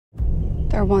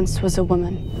There once was a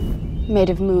woman, made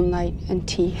of moonlight and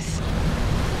teeth.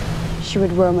 She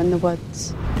would roam in the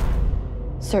woods,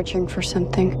 searching for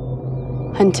something,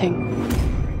 hunting.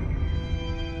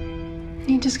 And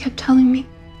he just kept telling me,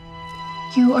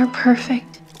 "You are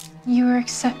perfect. You are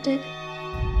accepted."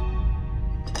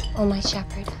 Oh, my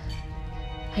shepherd,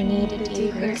 I need a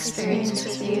deeper experience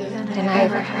with you than I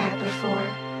ever had before.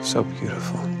 So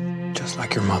beautiful, just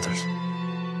like your mother's.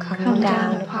 Come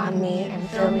down upon me and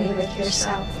fill me with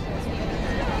yourself.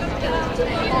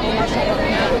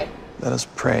 Let us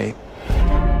pray.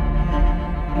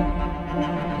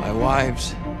 My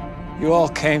wives, you all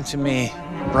came to me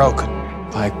broken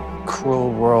by a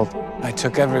cruel world. I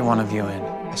took every one of you in.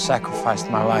 I sacrificed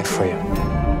my life for you.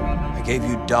 I gave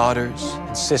you daughters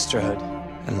and sisterhood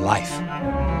and life.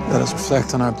 Let us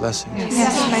reflect on our blessings.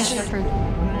 Yes, my shepherd.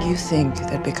 You think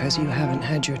that because you haven't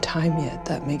had your time yet,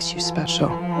 that makes you special.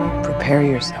 Prepare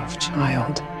yourself,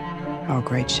 child. Our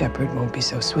great shepherd won't be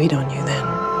so sweet on you then.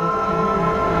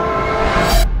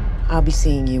 I'll be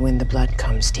seeing you when the blood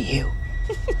comes to you.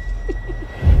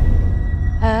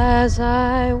 As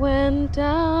I went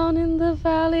down in the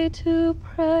valley to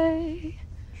pray,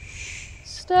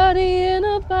 studying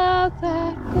about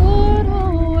that good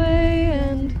old way,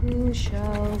 and who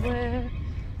shall wear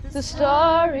the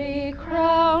starry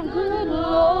crown? Good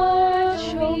Lord,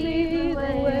 show me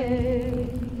the way.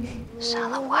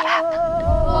 Shala, what happened?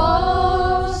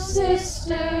 Oh,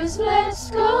 sisters, let's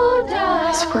go down.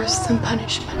 It's worse than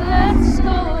punishment. Let's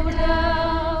go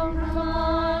down, come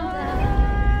on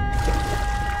down.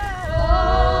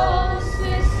 Oh,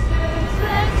 sisters,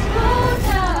 let's go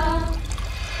down.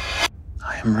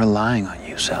 I am relying on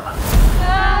you, Zella.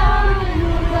 Down in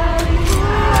the valley.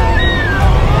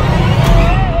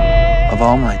 Of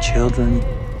all my children,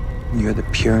 you're the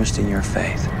purest in your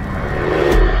faith.